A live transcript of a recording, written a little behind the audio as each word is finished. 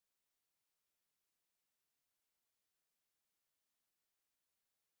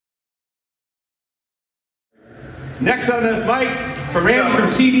Next on the mic, Randy from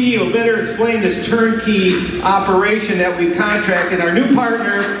CDE will better explain this turnkey operation that we've contracted. Our new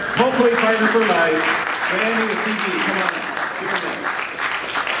partner, hopefully partner for life, Randy with CDE. Come on.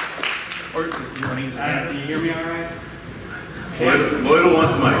 Or you want to use that? Can you hear me all right? Lloyd will want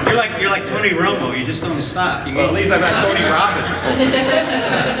the mic. You're like Tony Romo. You just don't stop. You well, at least I'm not Tony Robbins.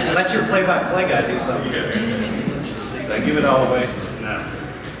 Let your play-by-play guy do something. Did I give it all away? No.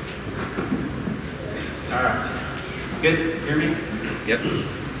 All right. Good? Hear me? Yep.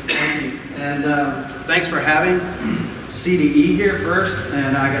 Thank you. And thanks for having CDE here first.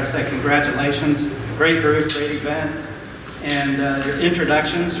 And I got to say congratulations. Great group, great event. And your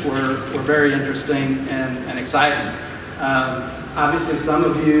introductions were very interesting and exciting. Obviously, some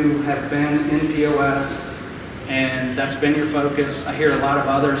of you have been in POS, and that's been your focus. I hear a lot of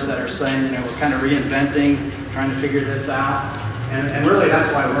others that are saying, you know, we're kind of reinventing, trying to figure this out. And really,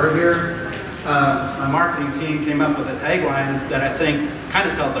 that's why we're here. My marketing team came up with a tagline that I think kind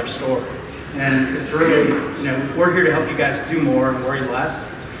of tells our story. And it's really, you know, we're here to help you guys do more and worry less,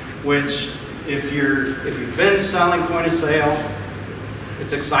 which if you've been selling point of sale,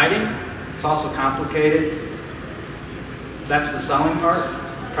 it's exciting. It's also complicated. That's the selling part.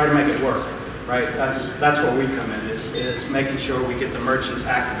 Try to make it work, right? That's where we come in, is making sure we get the merchants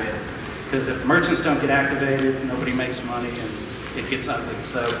activated. Because if merchants don't get activated, nobody makes money and it gets ugly.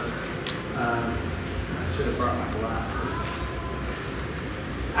 So I should have brought my glasses.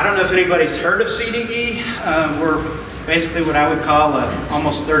 I don't know if anybody's heard of CDE. We're basically what I would call an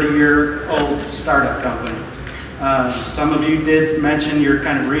almost 30-year-old startup company. Some of you did mention you're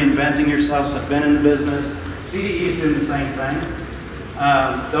kind of reinventing yourselves, have been in the business. CDE is doing the same thing.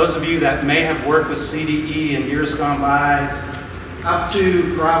 Those of you that may have worked with CDE in years gone by, up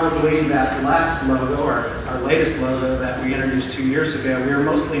to probably that last logo, or our latest logo that we introduced 2 years ago, we were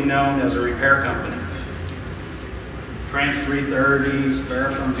mostly known as a repair company. Trans 330s,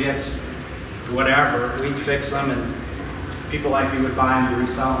 Verifone, VX, whatever, we'd fix them and people like you would buy them and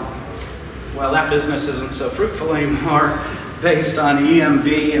resell them. Well, that business isn't so fruitful anymore based on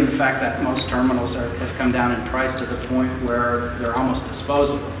EMV and the fact that most terminals have come down in price to the point where they're almost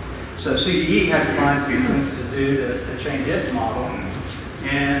disposable. So CDE had to find some things to do to change its model.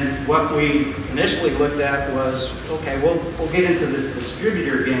 And what we initially looked at was, okay, we'll get into this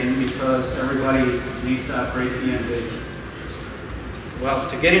distributor game because everybody needs to upgrade EMV. Well,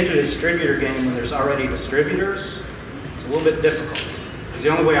 to get into a distributor game when there's already distributors, it's a little bit difficult. Because the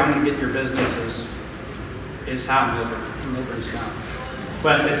only way I'm going to get your business is how Milburn's gone.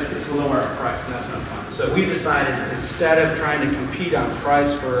 But it's a lower price, and that's no fun. So we decided instead of trying to compete on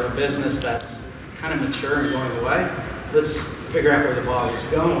price for a business that's kind of mature and going away, let's figure out where the ball is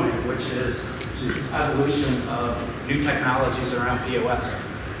going, which is this evolution of new technologies around POS.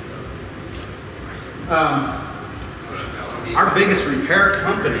 Our biggest repair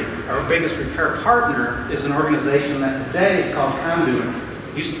company, our biggest repair partner is an organization that today is called Conduit.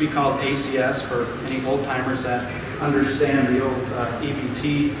 It used to be called ACS for any old timers that understand the old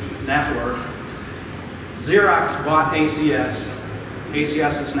EBT network. Xerox bought ACS.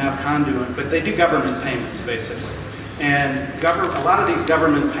 ACS is now Conduit, but they do government payments basically. And a lot of these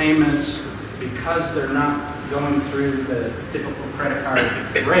government payments, because they're not going through the typical credit card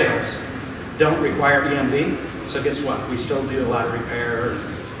rails, don't require EMV. So guess what? We still do a lot of repair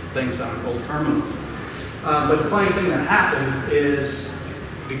things on old terminals. But the funny thing that happened is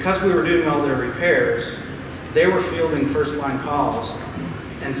because we were doing all their repairs, they were fielding first-line calls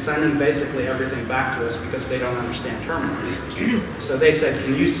and sending basically everything back to us because they don't understand terminals. So they said,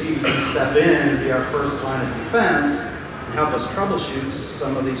 can you step in and be our first line of defense and help us troubleshoot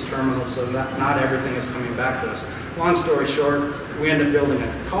some of these terminals so that not everything is coming back to us. Long story short, we ended up building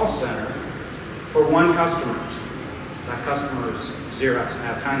a call center for one customer. That customer is Xerox,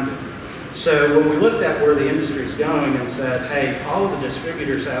 now Conduit. So when we looked at where the industry is going and said, hey, all of the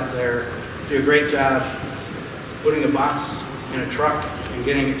distributors out there do a great job putting a box in a truck and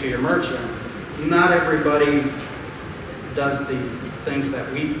getting it to your merchant, not everybody does the things that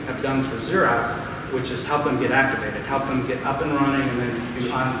we have done for Xerox, which is help them get activated, help them get up and running, and then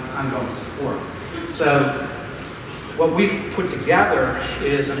do ongoing support. So what we've put together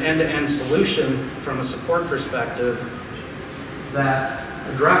is an end-to-end solution from a support perspective that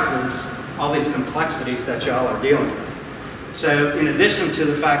addresses all these complexities that y'all are dealing with. So in addition to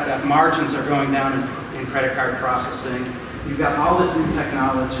the fact that margins are going down in credit card processing, you've got all this new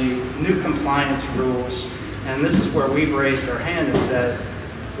technology, new compliance rules, and this is where we've raised our hand and said,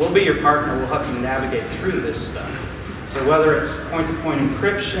 we'll be your partner, we'll help you navigate through this stuff. So whether it's point-to-point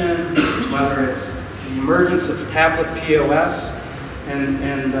encryption, whether it's the emergence of tablet POS,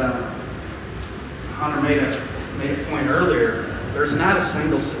 and Hunter made made a point earlier, there's not a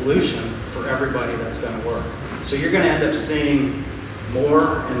single solution for everybody that's going to work. So you're going to end up seeing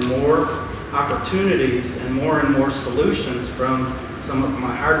more and more opportunities and more solutions from some of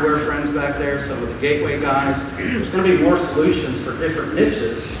my hardware friends back there, some of the gateway guys. There's going to be more solutions for different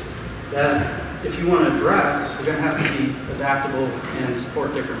niches that if you want to address, you're going to have to be adaptable and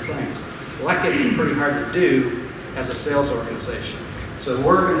support different things. Well, that gets pretty hard to do as a sales organization. So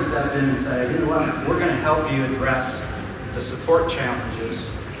we're going to step in and say, you know what, we're going to help you address the support challenges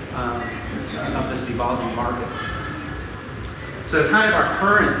of this evolving market. So kind of our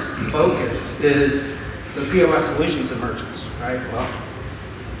current focus is the POS solutions and merchants, right? Well,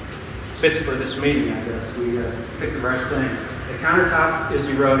 fits for this meeting, I guess. We picked the right thing. The countertop is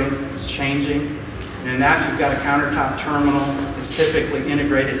eroding, it's changing. And after you've got a countertop terminal, it's typically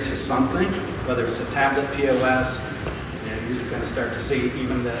integrated to something, whether it's a tablet POS. You're going to start to see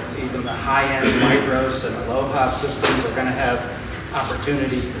even the high-end micros and Aloha systems are going to have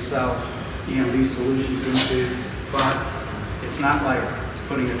opportunities to sell EMV solutions into, but it's not like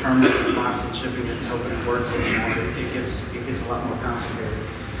putting a terminal in a box and shipping it and hoping it works anymore. It gets a lot more complicated.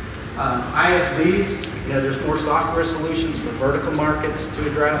 ISVs, there's more software solutions for vertical markets to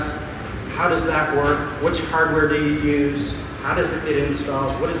address. How does that work? Which hardware do you use? How does it get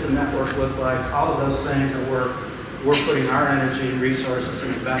installed? What does the network look like? All of those things that we're putting our energy and resources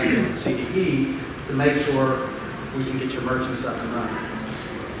and investing in CDE to make sure we can get your merchants up and running.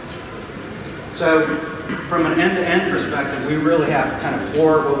 So from an end-to-end perspective, we really have kind of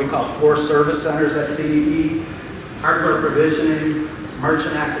what we call four service centers at CDE: hardware provisioning,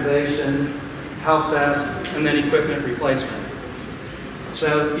 merchant activation, help desk, and then equipment replacement.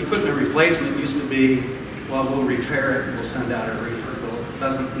 So equipment replacement used to be, well, we'll repair it and we'll send out a refurb. Well, it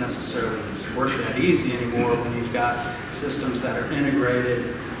doesn't necessarily work that easy anymore when you've got systems that are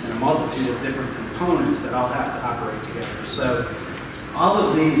integrated and a multitude of different components that all have to operate together. So all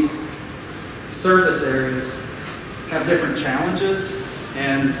of these service areas have different challenges,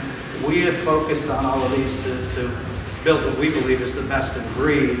 and we have focused on all of these to build what we believe is the best in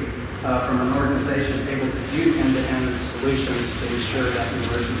breed from an organization able to view end-to-end solutions to ensure that the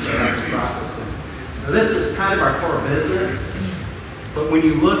merchants are up to processing. So this is kind of our core business, but when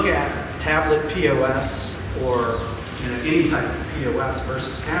you look at tablet POS or any type of POS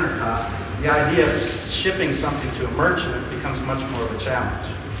versus countertop, the idea of shipping something to a merchant becomes much more of a challenge.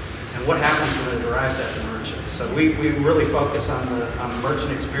 And what happens when it arrives at the merchant? So we really focus on the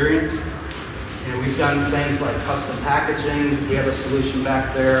merchant experience. And we've done things like custom packaging. We have a solution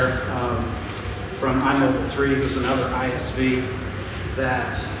back there from iMobile3, who's another ISV,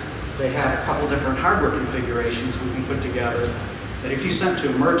 that they have a couple different hardware configurations we can put together that if you sent to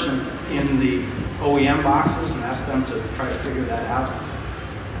a merchant in the OEM boxes and asked them to try to figure that out,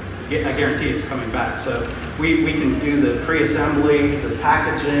 I guarantee it's coming back. So we can do the pre-assembly, the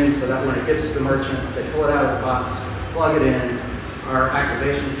packaging, so that when it gets to the merchant, they pull it out of the box, plug it in. Our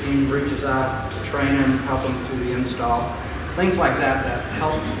activation team reaches out to train them, help them through the install. Things like that that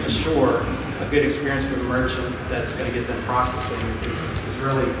help assure a good experience for the merchant that's going to get them processing is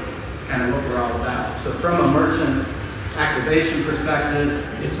really kind of what we're all about. So from a merchant activation perspective,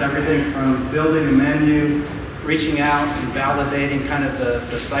 it's everything from building a menu, reaching out and validating kind of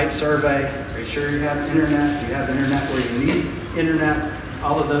the site survey. Are you sure you have internet? Do you have internet where you need internet?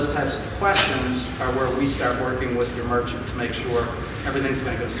 All of those types of questions are where we start working with your merchant to make sure everything's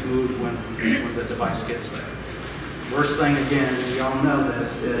going to go smooth when the device gets there. Worst thing, again, we all know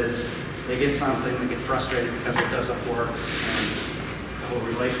this, is they get something, they get frustrated because it doesn't work, and the whole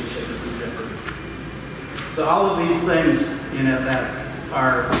relationship isn't different. So all of these things, that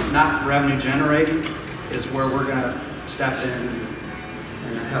are not revenue generating is where we're going to step in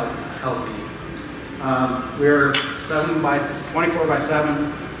and help you. We're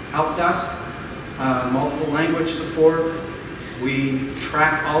 24/7 help desk, multiple language support. We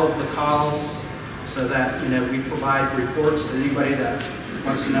track all of the calls so that we provide reports to anybody that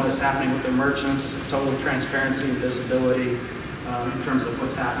wants to know what's happening with their merchants, total transparency and visibility in terms of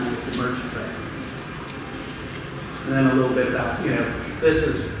what's happening with the merchant base. And then a little bit about this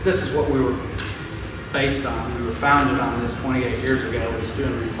is what we were based on. We were founded on this 28 years ago, was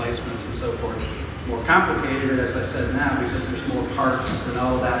doing replacements and so forth. More complicated, as I said now, because there's more parts and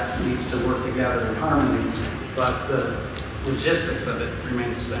all that needs to work together in harmony, but the logistics of it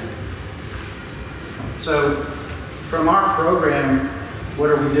remain the same. So from our program, what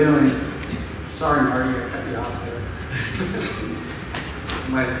are we doing? Sorry, Marty, I cut you off there.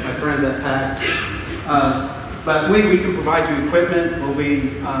 my friends at PAX. But we can provide you equipment. We'll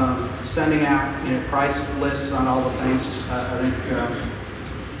be sending out price lists on all the things. I think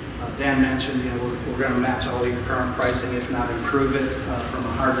Dan mentioned, we're going to match all your current pricing, if not improve it from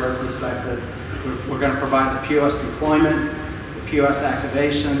a hardware perspective. We're going to provide the POS deployment, the POS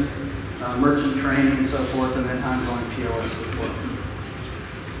activation, merchant training and so forth, and then ongoing POS support.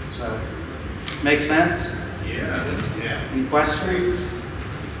 So, make sense? Yeah. Any questions?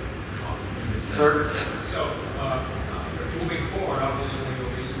 Sir? So, moving forward, obviously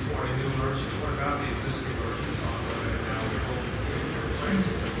you'll be supporting new merchants. What about the existing merchants on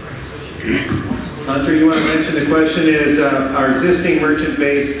the transition? Hunter, you want to mention the question is our existing merchant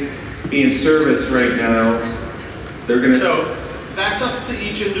base being serviced right now, they're going to... So that's up to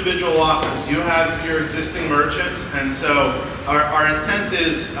each individual office. You have your existing merchants, and so our intent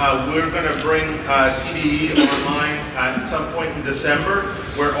is we're going to bring CDE online at some point in December,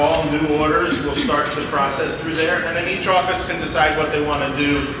 where all new orders will start the process through there, and then each office can decide what they want to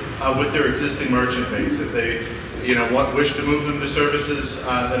do with their existing merchant base. If they wish to move them to services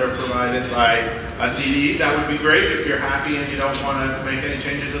that are provided by CDE, that would be great. If you're happy and you don't want to make any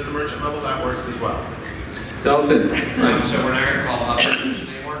changes at the merchant level, that works as well. Dalton. So we're not going to call up merchants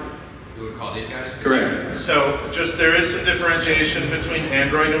anymore? We would call these guys? Correct. So there is some differentiation between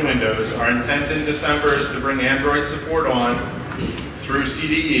Android and Windows. Our intent in December is to bring Android support on through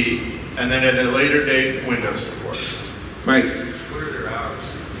CDE, and then at a later date, Windows support. Mike. What are their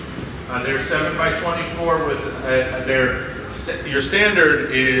hours? They're 7 by 24 with your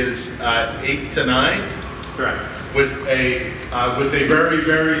standard is 8 to 9. Correct. With a very,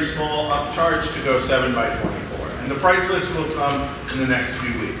 very small upcharge to go 7 by 24. And the price list will come in the next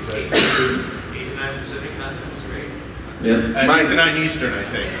few weeks. 8 to 9 Pacific time, that's great. Yeah. 8 to 9 Eastern, I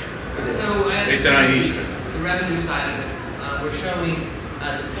think. So I 8 to 9 Eastern. The revenue side of this, we're showing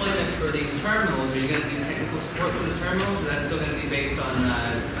deployment for these terminals. Are you going to do technical support for the terminals, or that's still going to be based on?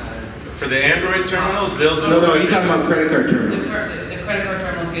 For the Android terminals, they'll do. No, you're talking about credit card terminals. The credit card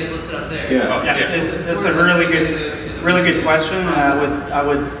terminals you guys listed up there. Yeah. Oh, yes. It's a really good question. I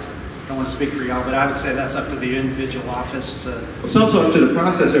don't want to speak for y'all, but I would say that's up to the individual office. It's also up to the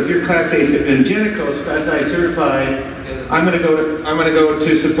processor. If you're Class A, if Ingenico's Class A certified, I'm going to go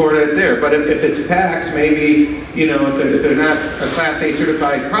to support it there. But if it's PAX, maybe if they're not a Class A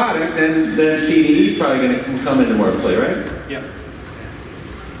certified product, then CDE is probably going to come into more play, right? Yep.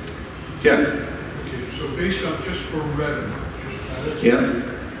 Yeah. Okay, so based on just for revenue, Yeah.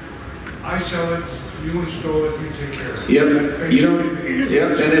 I sell it, you install it, you take care of it. Yep. You don't.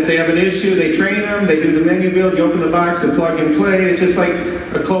 Yep. And if they have an issue, they train them. They do the menu build. You open the box and plug and play. It's just like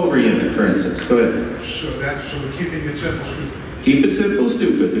a Clover unit, for instance. Go ahead. So we're keeping it simple, stupid. Keep it simple,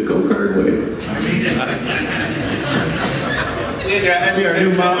 stupid. The CoCard way.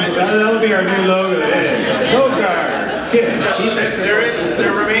 That'll be our new logo. CoCard. Kiss.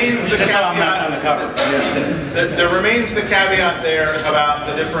 There remains the caveat. There remains the caveat there about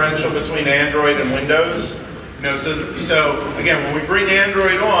the differential between Android and Windows. So again, when we bring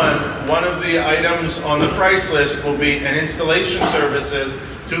Android on, one of the items on the price list will be an installation services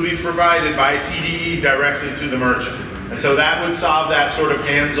to be provided by CDE directly to the merchant. And so that would solve that sort of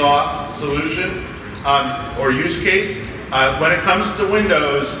hands-off solution or use case. When it comes to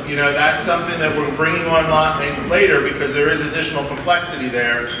Windows, that's something that we're bringing online later because there is additional complexity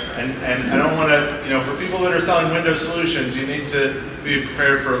there. And I don't want to, for people that are selling Windows solutions, you need to be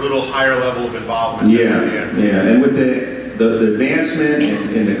prepared for a little higher level of involvement. Yeah. And with the advancement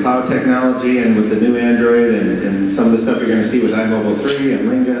in the cloud technology and with the new Android and some of the stuff you're going to see with iMobile 3 and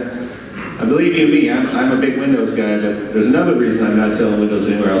Linga, believe you me, I'm a big Windows guy, but there's another reason I'm not selling Windows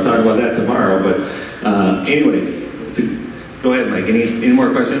anywhere. I'll talk about that tomorrow. But anyways. Go ahead, Mike. Any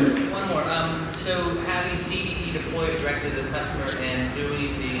more questions? One more. So having CDE deploy it directly to the customer and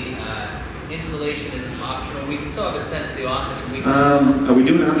doing the installation is optional. We can still have it sent to the office. And are we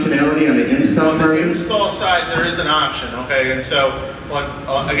doing optionality on the install part? On the install side, there is an option, okay? And so,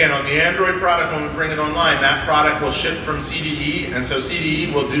 again, on the Android product, when we bring it online, that product will ship from CDE, and so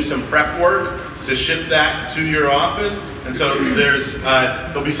CDE will do some prep work to ship that to your office. And so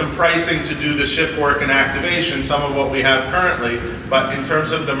there'll be some pricing to do the ship work and activation, some of what we have currently. But in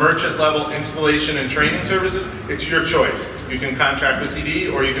terms of the merchant level installation and training services, it's your choice. You can contract with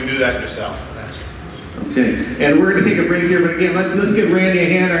CDE or you can do that yourself. Okay, and we're going to take a break here, but again, let's give Randy a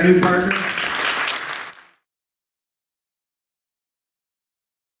hand, our new partner.